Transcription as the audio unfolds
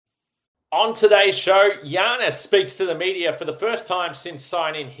On today's show, Giannis speaks to the media for the first time since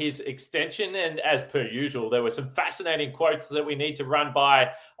signing his extension. And as per usual, there were some fascinating quotes that we need to run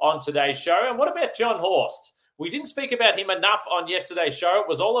by on today's show. And what about Jon Horst? We didn't speak about him enough on yesterday's show. It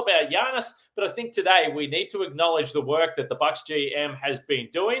was all about Giannis, but I think today we need to acknowledge the work that the Bucks GM has been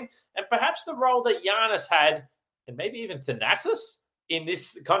doing and perhaps the role that Giannis had, and maybe even Thanasis, in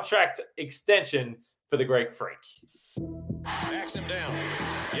this contract extension for the Greek Freak. Backs him down.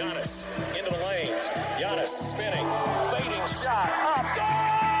 Giannis into the lane. Giannis spinning. Fading shot. Up.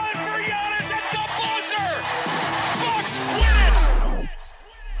 Good for Giannis at the buzzer. Bucks win it.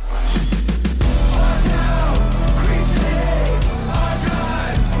 Our town, Green City, our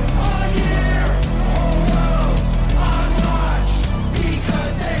time, our year, whole world's on watch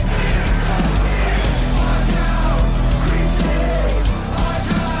because they beat the team. Our town, Green City, our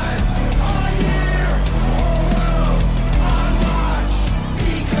time, our year, whole world's on watch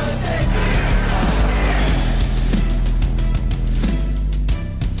because they beat the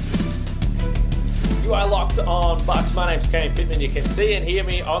team. You are locked on Bucks. My name's Kane Pittman. You can see and hear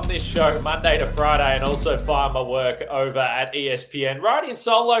me on this show Monday to Friday and also find my work over at ESPN. Riding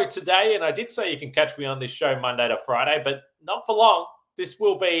solo today, and I did say you can catch me on this show Monday to Friday, but not for long. This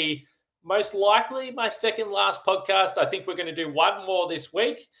will be most likely my second last podcast. I think we're going to do one more this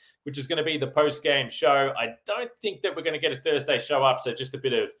week, which is going to be the post-game show. I don't think that we're going to get a Thursday show up, so just a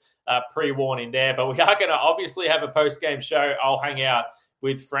bit of pre-warning there. But we are going to obviously have a post-game show. I'll hang out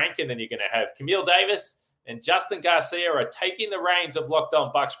with Frank, and then you're going to have Camille Davis and Justin Garcia are taking the reins of Locked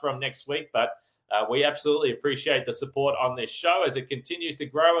On Bucks from next week. But we absolutely appreciate the support on this show as it continues to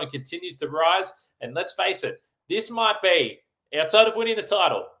grow and continues to rise. And let's face it, this might be, outside of winning the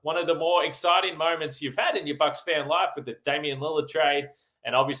title, one of the more exciting moments you've had in your Bucks fan life with the Damian Lillard trade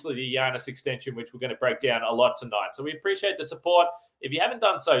and obviously the Giannis extension, which we're going to break down a lot tonight. So we appreciate the support. If you haven't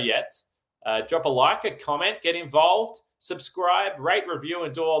done so yet, drop a like, a comment, get involved, subscribe, rate, review,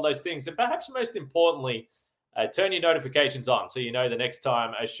 and do all those things. And perhaps most importantly, turn your notifications on so you know the next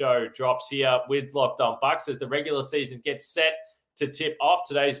time a show drops here with Locked On Bucks as the regular season gets set to tip off.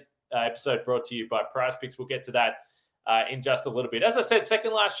 Today's episode brought to you by Prize Picks. We'll get to that in just a little bit. As I said,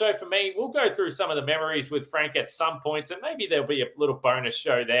 second last show for me. We'll go through some of the memories with Frank at some points, and maybe there'll be a little bonus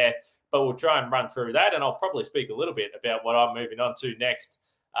show there, but we'll try and run through that, and I'll probably speak a little bit about what I'm moving on to next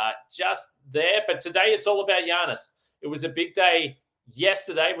just there. But today it's all about Giannis. It was a big day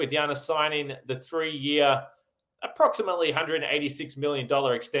yesterday with Giannis signing the 3-year, approximately $186 million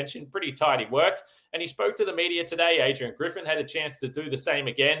extension. Pretty tidy work. And he spoke to the media today. Adrian Griffin had a chance to do the same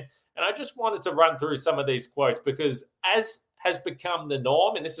again. And I just wanted to run through some of these quotes because as has become the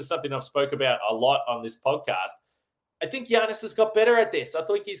norm, and this is something I've spoke about a lot on this podcast, I think Giannis has got better at this. I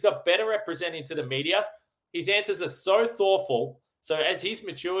think he's got better at presenting to the media. His answers are so thoughtful. So as he's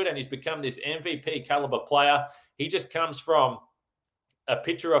matured and he's become this MVP caliber player, he just comes from a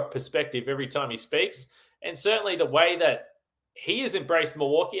picture of perspective every time he speaks. And certainly the way that he has embraced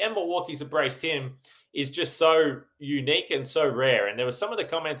Milwaukee and Milwaukee's embraced him is just so unique and so rare. And there were some of the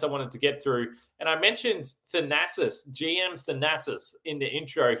comments I wanted to get through. And I mentioned Thanasis, GM Thanasis in the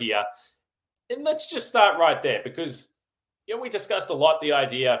intro here. And let's just start right there because we discussed a lot the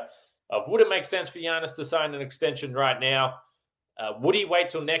idea of would it make sense for Giannis to sign an extension right now? Would he wait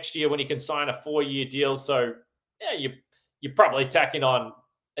till next year when he can sign a 4-year deal? So yeah, you're probably tacking on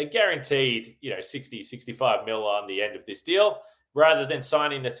a guaranteed, 60, 65 mil on the end of this deal rather than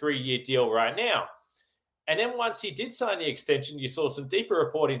signing the 3-year deal right now. And then once he did sign the extension, you saw some deeper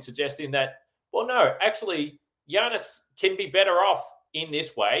reporting suggesting that, well, no, actually, Giannis can be better off in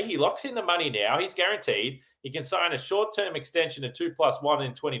this way. He locks in the money now. He's guaranteed. He can sign a short-term extension of 2+1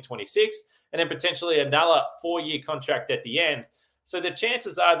 in 2026 and then potentially another 4-year contract at the end. So the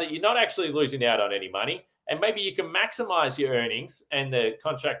chances are that you're not actually losing out on any money. And maybe you can maximize your earnings and the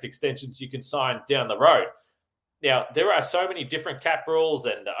contract extensions you can sign down the road. Now, there are so many different cap rules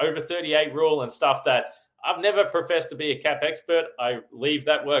and the over 38 rule and stuff that I've never professed to be a cap expert. I leave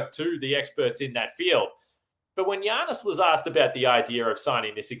that work to the experts in that field. But when Giannis was asked about the idea of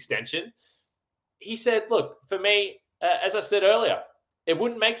signing this extension, he said, look, for me, as I said earlier, it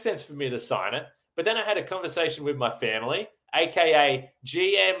wouldn't make sense for me to sign it. But then I had a conversation with my family, aka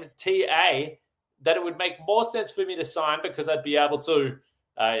GMTA, that it would make more sense for me to sign because I'd be able to,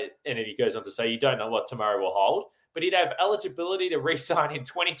 and then he goes on to say, you don't know what tomorrow will hold, but he'd have eligibility to re-sign in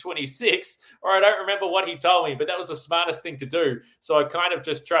 2026, or I don't remember what he told me, but that was the smartest thing to do. So I kind of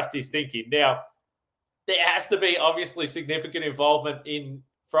just trust his thinking. Now, there has to be obviously significant involvement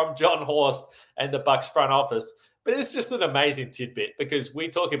from Jon Horst and the Bucks front office, But it's just an amazing tidbit because we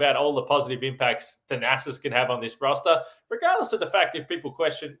talk about all the positive impacts Thanasis can have on this roster, regardless of the fact if people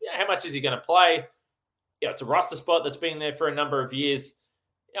question, how much is he going to play? It's a roster spot that's been there for a number of years.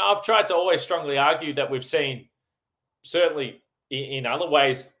 I've tried to always strongly argue that we've seen, certainly in other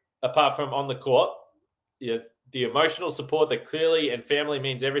ways, apart from on the court, the emotional support that clearly and family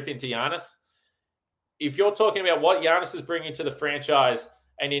means everything to Giannis. If you're talking about what Giannis is bringing to the franchise,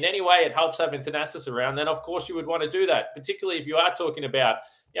 and in any way it helps having Thanasis around, then of course you would want to do that, particularly if you are talking about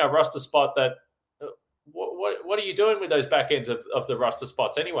a roster spot that, what are you doing with those back ends of the roster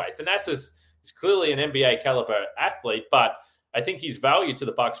spots anyway? Thanasis is clearly an NBA caliber athlete, but I think his value to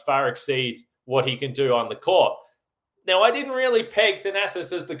the Bucks far exceeds what he can do on the court. Now, I didn't really peg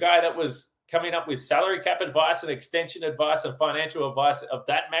Thanasis as the guy that was coming up with salary cap advice and extension advice and financial advice of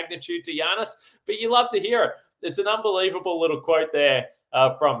that magnitude to Giannis, but you love to hear it. It's an unbelievable little quote there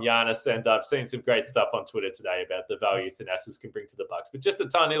from Giannis, and I've seen some great stuff on Twitter today about the value Thanasis can bring to the Bucks. But just a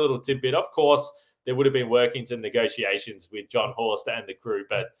tiny little tidbit. Of course, there would have been workings and negotiations with Jon Horst and the crew,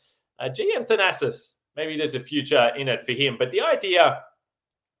 but GM Thanasis, maybe there's a future in it for him. But the idea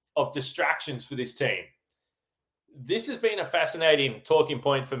of distractions for this team, this has been a fascinating talking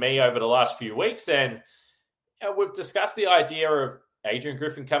point for me over the last few weeks. And we've discussed the idea of Adrian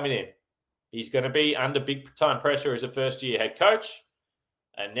Griffin coming in. He's going to be under big time pressure as a first-year head coach.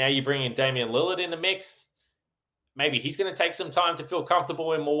 And now you bring in Damian Lillard in the mix. Maybe he's going to take some time to feel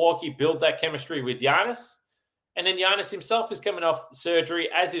comfortable in Milwaukee, build that chemistry with Giannis. And then Giannis himself is coming off surgery,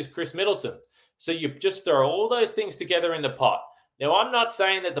 as is Chris Middleton. So you just throw all those things together in the pot. Now, I'm not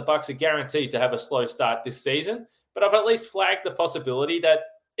saying that the Bucks are guaranteed to have a slow start this season, but I've at least flagged the possibility that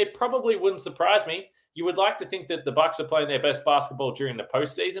it probably wouldn't surprise me. You would like to think that the Bucks are playing their best basketball during the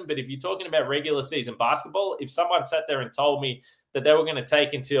postseason, but if you're talking about regular season basketball, if someone sat there and told me that they were going to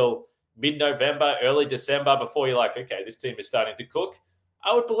take until mid-November, early December before you're like, okay, this team is starting to cook,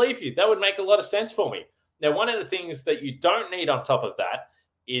 I would believe you. That would make a lot of sense for me. Now, one of the things that you don't need on top of that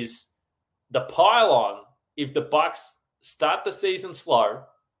is the pile-on if the Bucks start the season slow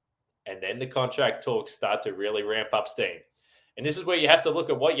and then the contract talks start to really ramp up steam. And this is where you have to look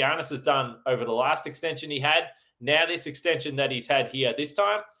at what Giannis has done over the last extension he had. Now this extension that he's had here this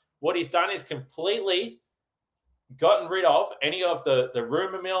time, what he's done is completely gotten rid of any of the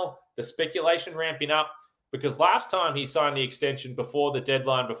rumor mill, the speculation ramping up, because last time he signed the extension before the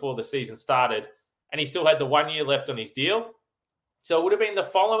deadline, before the season started, and he still had the 1 year left on his deal. So it would have been the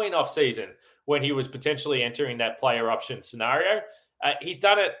following offseason when he was potentially entering that player option scenario. He's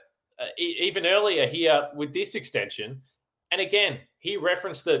done it even earlier here with this extension. And again, he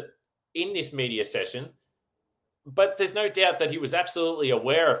referenced it in this media session, but there's no doubt that he was absolutely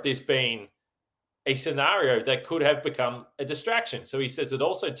aware of this being a scenario that could have become a distraction. So he says it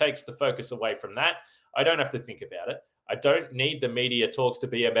also takes the focus away from that. I don't have to think about it. I don't need the media talks to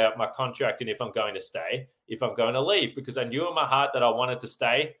be about my contract and if I'm going to stay, if I'm going to leave, because I knew in my heart that I wanted to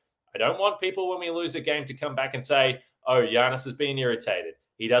stay. I don't want people when we lose a game to come back and say, oh, Giannis is being irritated.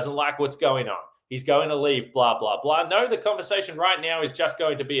 He doesn't like what's going on. He's going to leave, blah, blah, blah. No, the conversation right now is just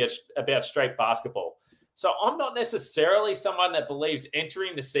going to be about straight basketball. So I'm not necessarily someone that believes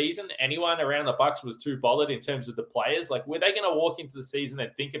entering the season, anyone around the Bucks was too bothered in terms of the players. Like, were they going to walk into the season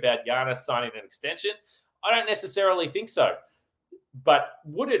and think about Giannis signing an extension? I don't necessarily think so. But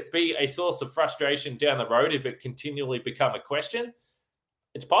would it be a source of frustration down the road if it continually become a question?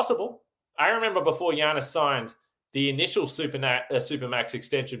 It's possible. I remember before Giannis signed the initial Supermax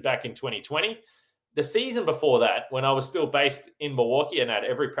extension back in 2020, the season before that, when I was still based in Milwaukee and at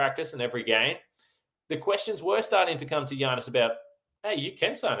every practice and every game, the questions were starting to come to Giannis about, hey, you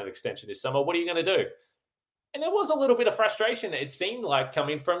can sign an extension this summer. What are you going to do? And there was a little bit of frustration, it seemed like,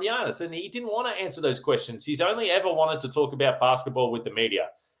 coming from Giannis, and he didn't want to answer those questions. He's only ever wanted to talk about basketball with the media.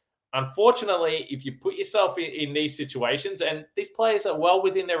 Unfortunately, if you put yourself in these situations, and these players are well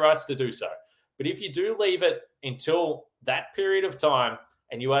within their rights to do so, but if you do leave it until that period of time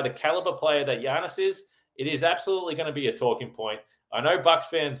and you are the caliber player that Giannis is, it is absolutely going to be a talking point. I know Bucks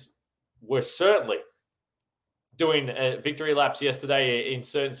fans were certainly doing victory laps yesterday in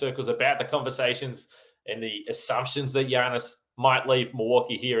certain circles about the conversations and the assumptions that Giannis might leave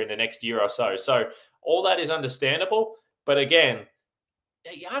Milwaukee here in the next year or so. So all that is understandable. But again,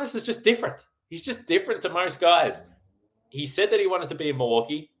 Giannis is just different. He's just different to most guys. He said that he wanted to be in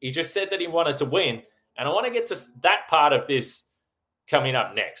Milwaukee. He just said that he wanted to win. And I want to get to that part of this coming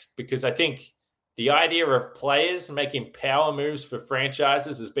up next, because I think the idea of players making power moves for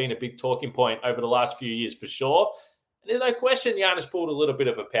franchises has been a big talking point over the last few years for sure. And there's no question Giannis pulled a little bit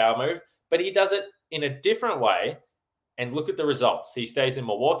of a power move, but he does it in a different way. And look at the results. He stays in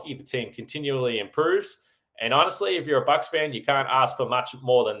Milwaukee. The team continually improves. And honestly, if you're a Bucks fan, you can't ask for much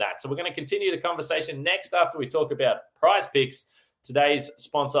more than that. So we're going to continue the conversation next after we talk about Prize Picks, today's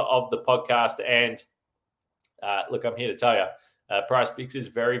sponsor of the podcast. And look, I'm here to tell you, Prize Picks is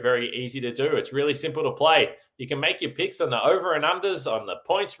very, very easy to do. It's really simple to play. You can make your picks on the over and unders, on the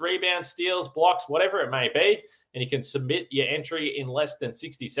points, rebounds, steals, blocks, whatever it may be. And you can submit your entry in less than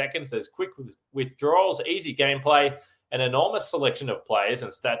 60 seconds. There's quick withdrawals, easy gameplay, an enormous selection of players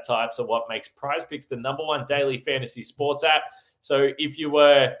and stat types are what makes Prize Picks the #1 daily fantasy sports app. So if you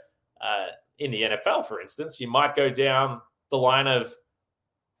were in the NFL, for instance, you might go down the line of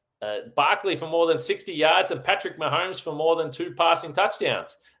Barkley for more than 60 yards and Patrick Mahomes for more than 2 passing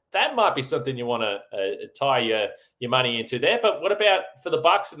touchdowns. That might be something you want to tie your money into there. But what about for the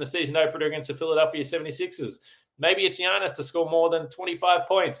Bucks in the season opener against the Philadelphia 76ers? Maybe it's Giannis to score more than 25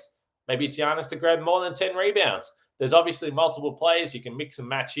 points. Maybe it's Giannis to grab more than 10 rebounds. There's obviously multiple players. You can mix and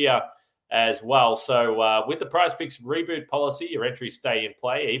match here as well. So with the Prize Picks reboot policy, your entries stay in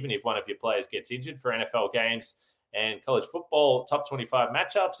play, even if one of your players gets injured for NFL games and college football top 25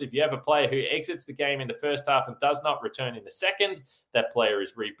 matchups. If you have a player who exits the game in the first half and does not return in the second, that player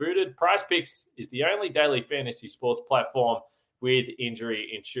is rebooted. Prize Picks is the only daily fantasy sports platform with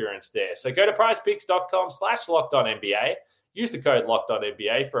injury insurance there. So go to prizepicks.com/LockedOnNBA. Use the code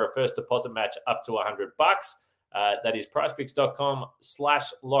LockedOnNBA for a first deposit match up to $100. That is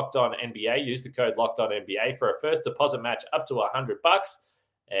prizepicks.com/LockedOnNBA. Use the code LockedOnNBA for a first deposit match up to $100.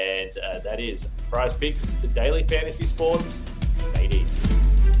 And that is Prize Picks, the daily fantasy sports made easy.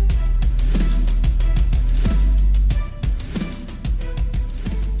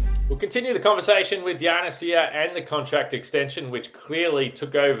 We'll continue the conversation with Giannis here and the contract extension, which clearly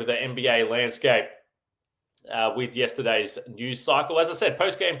took over the NBA landscape with yesterday's news cycle. As I said,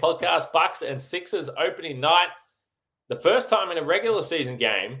 post-game podcast, Bucks and Sixers opening night. The first time in a regular season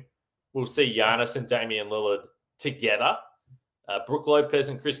game, we'll see Giannis and Damian Lillard together. Brook Lopez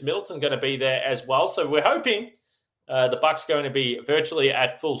and Chris Middleton going to be there as well. So we're hoping the Bucks going to be virtually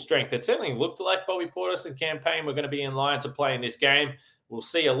at full strength. It certainly looked like Bobby Portis and campaign were going to be in line to play in this game. We'll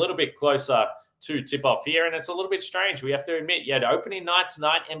see a little bit closer to tip-off here, and it's a little bit strange. We have to admit, you had opening night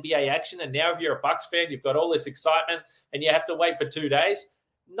tonight, NBA action, and now if you're a Bucks fan, you've got all this excitement, and you have to wait for 2 days.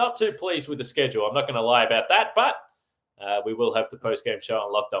 Not too pleased with the schedule. I'm not going to lie about that, but we will have the post-game show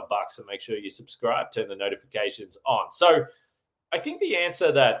on Locked On Bucks, so make sure you subscribe, turn the notifications on. So I think the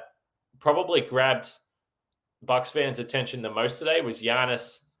answer that probably grabbed Bucks fans' attention the most today was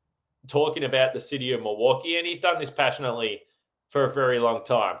Giannis talking about the city of Milwaukee, and he's done this passionately for a very long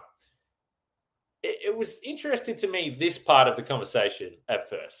time. It was interesting to me, this part of the conversation at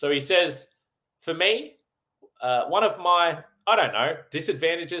first. So he says, for me, one of my,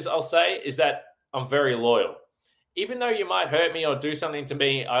 disadvantages, I'll say, is that I'm very loyal. Even though you might hurt me or do something to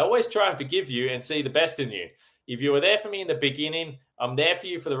me, I always try and forgive you and see the best in you. If you were there for me in the beginning, I'm there for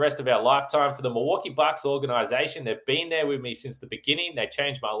you for the rest of our lifetime. For the Milwaukee Bucks organization, they've been there with me since the beginning. They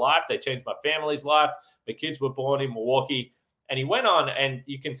changed my life. They changed my family's life. The kids were born in Milwaukee. And he went on, and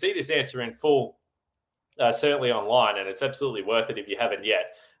you can see this answer in full, certainly online, and it's absolutely worth it if you haven't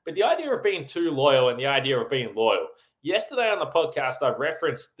yet. But the idea of being too loyal and the idea of being loyal. Yesterday on the podcast, I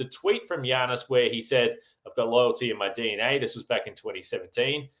referenced the tweet from Giannis where he said, I've got loyalty in my DNA. This was back in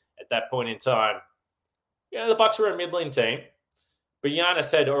 2017. At that point in time, the Bucks were a middling team, but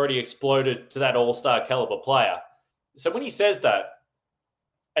Giannis had already exploded to that all-star caliber player. So when he says that,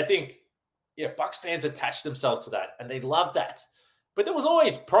 I think Bucks fans attach themselves to that, and they love that. But there was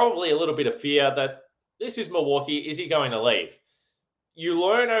always probably a little bit of fear that this is Milwaukee. Is he going to leave? You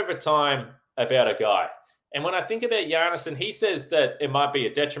learn over time about a guy. And when I think about Giannis, and he says that it might be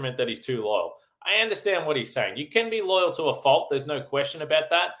a detriment that he's too loyal, I understand what he's saying. You can be loyal to a fault. There's no question about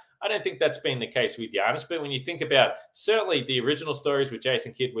that. I don't think that's been the case with Giannis. But when you think about certainly the original stories with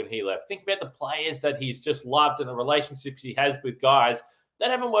Jason Kidd when he left, think about the players that he's just loved and the relationships he has with guys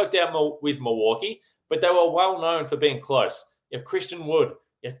that haven't worked out with Milwaukee, but they were well known for being close. Christian Wood,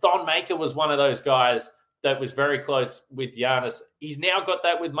 Thon Maker was one of those guys that was very close with Giannis. He's now got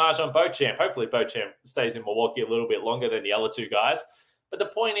that with Marjon Beauchamp. Hopefully Beauchamp stays in Milwaukee a little bit longer than the other two guys. But the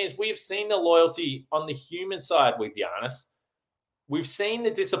point is, we've seen the loyalty on the human side with Giannis. We've seen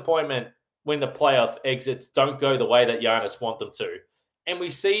the disappointment when the playoff exits don't go the way that Giannis wants them to. And we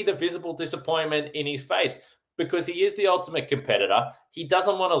see the visible disappointment in his face because he is the ultimate competitor. He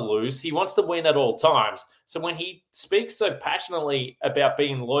doesn't want to lose. He wants to win at all times. So when he speaks so passionately about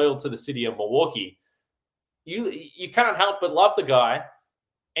being loyal to the city of Milwaukee, you can't help but love the guy.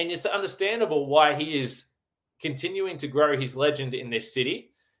 And it's understandable why he is continuing to grow his legend in this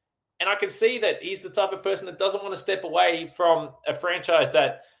city. And I can see that he's the type of person that doesn't want to step away from a franchise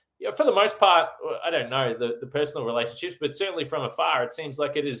that, for the most part, I don't know the personal relationships, but certainly from afar, it seems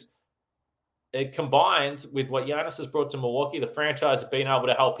like it is combined with what Giannis has brought to Milwaukee. The franchise have been able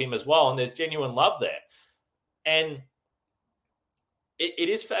to help him as well, and there's genuine love there. And it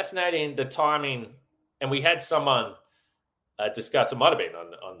is fascinating, the timing, and we had someone discuss, it might have been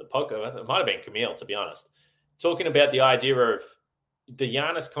on the podcast, it might have been Camille, to be honest, talking about the idea of the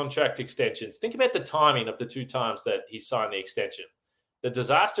Giannis contract extensions. Think about the timing of the two times that he signed the extension. The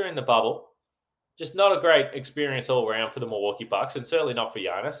disaster in the bubble, just not a great experience all around for the Milwaukee Bucks, and certainly not for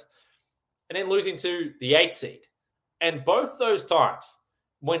Giannis. And then losing to the 8th seed. And both those times,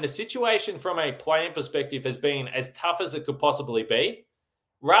 when the situation from a playing perspective has been as tough as it could possibly be,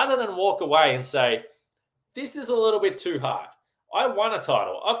 rather than walk away and say, this is a little bit too hard. I won a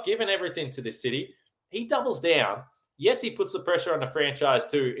title. I've given everything to this city. He doubles down. Yes, he puts the pressure on the franchise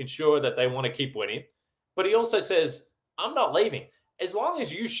to ensure that they want to keep winning. But he also says, I'm not leaving. As long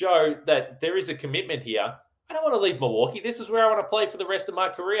as you show that there is a commitment here, I don't want to leave Milwaukee. This is where I want to play for the rest of my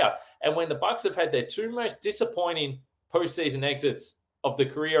career. And when the Bucks have had their two most disappointing postseason exits of the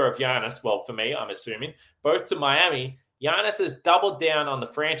career of Giannis, well, for me, I'm assuming, both to Miami, Giannis has doubled down on the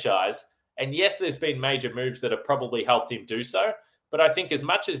franchise. And yes, there's been major moves that have probably helped him do so. But I think as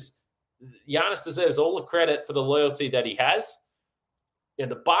much as Giannis deserves all the credit for the loyalty that he has,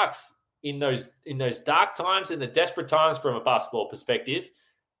 the Bucks in those dark times, in the desperate times from a basketball perspective,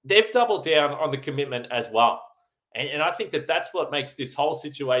 they've doubled down on the commitment as well. And I think that that's what makes this whole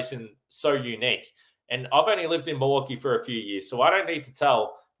situation so unique. And I've only lived in Milwaukee for a few years, so I don't need to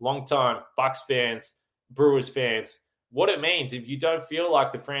tell longtime Bucks fans, Brewers fans, what it means if you don't feel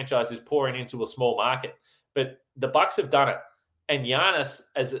like the franchise is pouring into a small market. But the Bucks have done it. And Giannis,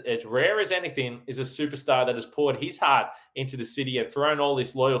 as rare as anything, is a superstar that has poured his heart into the city and thrown all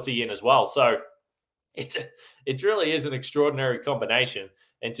this loyalty in as well. So it really is an extraordinary combination.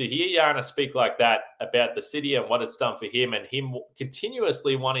 And to hear Giannis speak like that about the city and what it's done for him, and him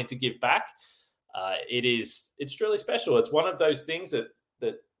continuously wanting to give back, it's truly special. It's one of those things that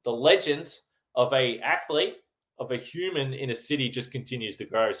the legends of a athlete, of a human in a city, just continues to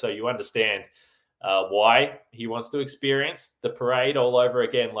grow. So you understand why he wants to experience the parade all over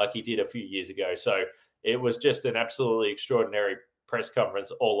again like he did a few years ago. So it was just an absolutely extraordinary press conference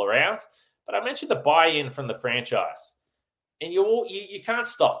all around. But I mentioned the buy-in from the franchise. And you can't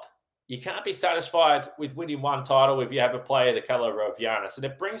stop. You can't be satisfied with winning one title if you have a player the caliber of Giannis. And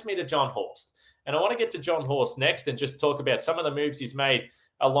it brings me to Jon Horst. And I want to get to Jon Horst next and just talk about some of the moves he's made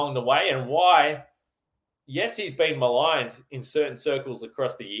along the way and why, yes, he's been maligned in certain circles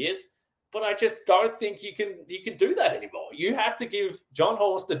across the years, but I just don't think you can do that anymore. You have to give Jon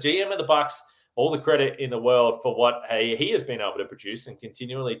Horst, the GM of the Bucks, all the credit in the world for what he has been able to produce and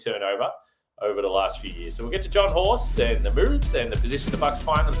continually turn over the last few years. So we'll get to Jon Horst and the moves and the position the Bucks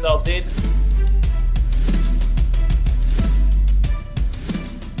find themselves in.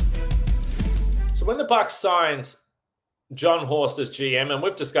 So when the Bucks signed Jon Horst as GM, and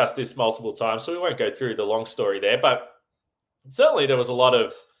we've discussed this multiple times, so we won't go through the long story there, but certainly there was a lot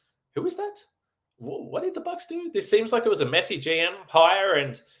of, who is that? What did the Bucks do? This seems like it was a messy GM hire,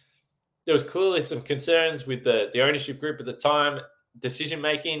 and there was clearly some concerns with the ownership group at the time,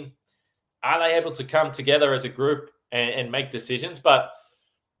 decision-making. Are they able to come together as a group and make decisions? But,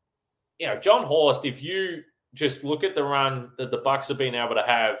 Jon Horst, if you just look at the run that the Bucks have been able to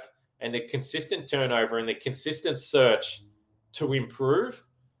have and the consistent turnover and the consistent search to improve,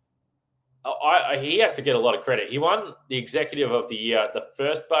 he has to get a lot of credit. He won the Executive of the Year the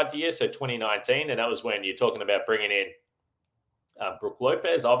first Bud year, so 2019, and that was when you're talking about bringing in Brook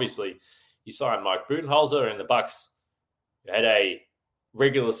Lopez. Obviously, you signed Mike Budenholzer, and the Bucks had a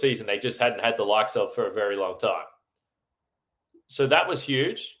regular season they just hadn't had the likes of for a very long time. So that was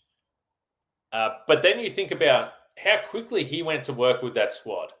huge. But then you think about how quickly he went to work with that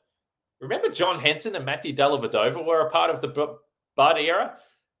squad. Remember John Henson and Matthew Dellavedova were a part of the Bud era?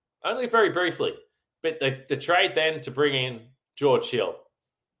 Only very briefly. But the trade then to bring in George Hill.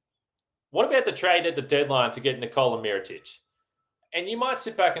 What about the trade at the deadline to get Nikola Mirotic? And you might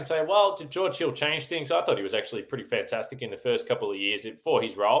sit back and say, well, did George Hill change things? I thought he was actually pretty fantastic in the first couple of years for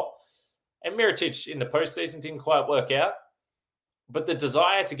his role. And Mirotic in the postseason didn't quite work out. But the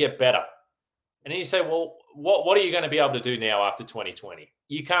desire to get better. And then you say, well, what are you going to be able to do now after 2020?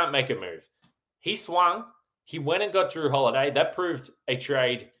 You can't make a move. He swung. He went and got Drew Holiday. That proved a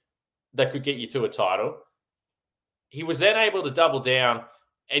trade that could get you to a title. He was then able to double down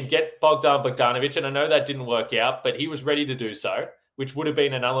and get Bogdan Bogdanovic. And I know that didn't work out, but he was ready to do so, which would have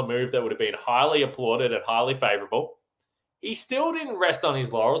been another move that would have been highly applauded and highly favorable. He still didn't rest on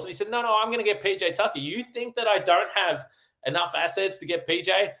his laurels. And he said, no, I'm going to get PJ Tucker. You think that I don't have enough assets to get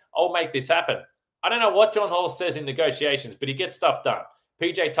PJ, I'll make this happen. I don't know what Jon Horst says in negotiations, but he gets stuff done.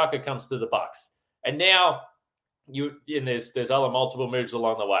 PJ Tucker comes to the Bucks. And now there's other multiple moves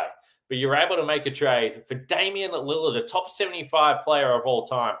along the way. But you're able to make a trade for Damian Lillard, a top 75 player of all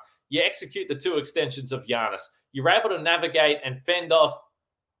time. You execute the 2 extensions of Giannis. You're able to navigate and fend off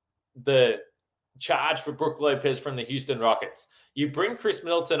the charge for Brook Lopez from the Houston Rockets. You bring Chris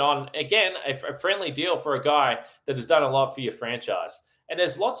Middleton on, again, a friendly deal for a guy that has done a lot for your franchise. And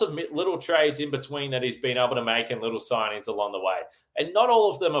there's lots of little trades in between that he's been able to make and little signings along the way. And not all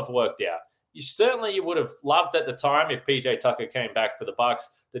of them have worked out. You would have loved at the time if PJ Tucker came back for the Bucks.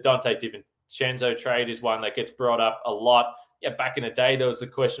 The Dante DiVincenzo trade is one that gets brought up a lot. Yeah, back in the day, there was the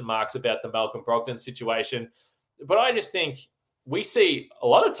question marks about the Malcolm Brogdon situation. But I just think we see a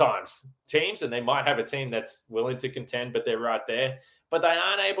lot of times teams, and they might have a team that's willing to contend, but they're right there, but they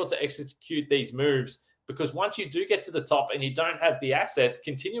aren't able to execute these moves because once you do get to the top and you don't have the assets,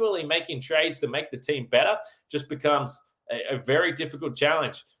 continually making trades to make the team better just becomes a very difficult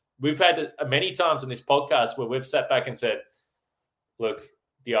challenge. We've had many times in this podcast where we've sat back and said, look,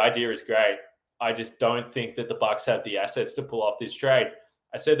 the idea is great. I just don't think that the Bucks have the assets to pull off this trade.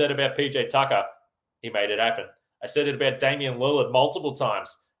 I said that about PJ Tucker. He made it happen. I said it about Damian Lillard multiple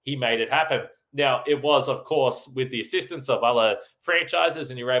times. He made it happen. Now, it was, of course, with the assistance of other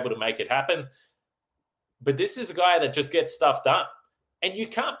franchises, and you're able to make it happen. But this is a guy that just gets stuff done. And you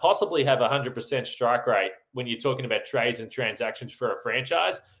can't possibly have a 100% strike rate when you're talking about trades and transactions for a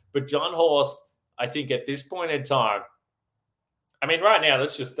franchise. But Jon Horst, I think at this point in time, I mean, right now,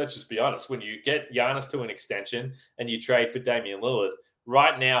 let's just be honest. When you get Giannis to an extension and you trade for Damian Lillard,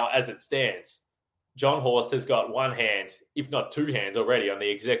 right now, as it stands, Jon Horst has got one hand, if not 2 hands already, on the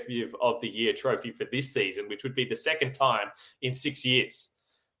Executive of the Year trophy for this season, which would be the second time in 6 years.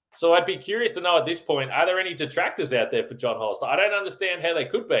 So I'd be curious to know at this point, are there any detractors out there for Jon Horst? I don't understand how they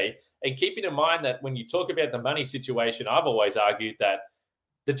could be. And keeping in mind that when you talk about the money situation, I've always argued that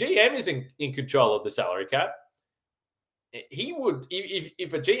the GM is in control of the salary cap. He would,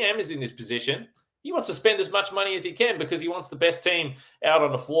 if a GM is in this position, he wants to spend as much money as he can because he wants the best team out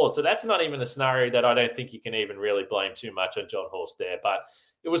on the floor. So that's not even a scenario that I don't think you can even really blame too much on Jon Horst there. But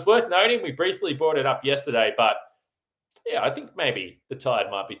it was worth noting. We briefly brought it up yesterday, but yeah, I think maybe the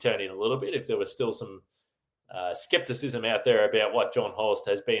tide might be turning a little bit if there was still some skepticism out there about what Jon Horst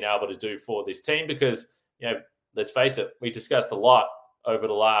has been able to do for this team because, let's face it, we discussed a lot over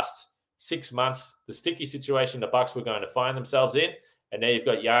the last 6 months, the sticky situation the Bucks were going to find themselves in. And now you've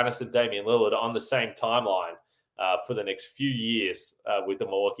got Giannis and Damian Lillard on the same timeline for the next few years with the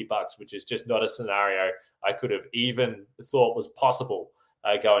Milwaukee Bucks, which is just not a scenario I could have even thought was possible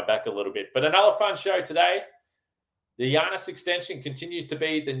going back a little bit. But another fun show today. The Giannis extension continues to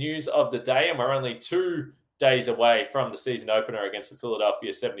be the news of the day, and we're only 2 days away from the season opener against the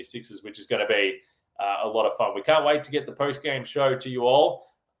Philadelphia 76ers, which is going to be a lot of fun. We can't wait to get the post-game show to you all.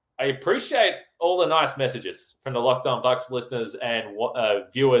 I appreciate all the nice messages from the Locked On Bucks listeners and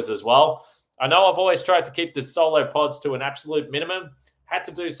viewers as well. I know I've always tried to keep the solo pods to an absolute minimum. Had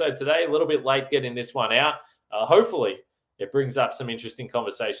to do so today, a little bit late getting this one out. Hopefully, it brings up some interesting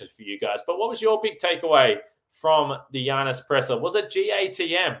conversations for you guys. But what was your big takeaway from the Giannis presser? Was it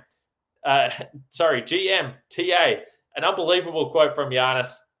GATM? GMTA. An unbelievable quote from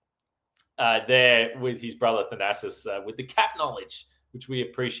Giannis there with his brother Thanasis with the cap knowledge, which we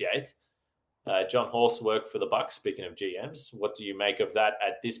appreciate. Jon Horst worked for the Bucks. Speaking of GMs, what do you make of that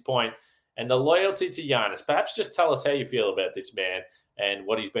at this point? And the loyalty to Giannis. Perhaps just tell us how you feel about this man and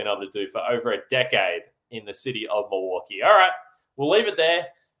what he's been able to do for over a decade in the city of Milwaukee. All right, we'll leave it there.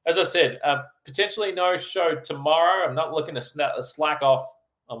 As I said, potentially no show tomorrow. I'm not looking to slack off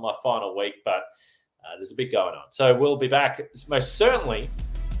on my final week, but there's a bit going on. So we'll be back most certainly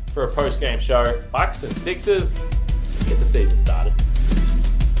for a post-game show. Bucks and Sixers. Let's get the season started.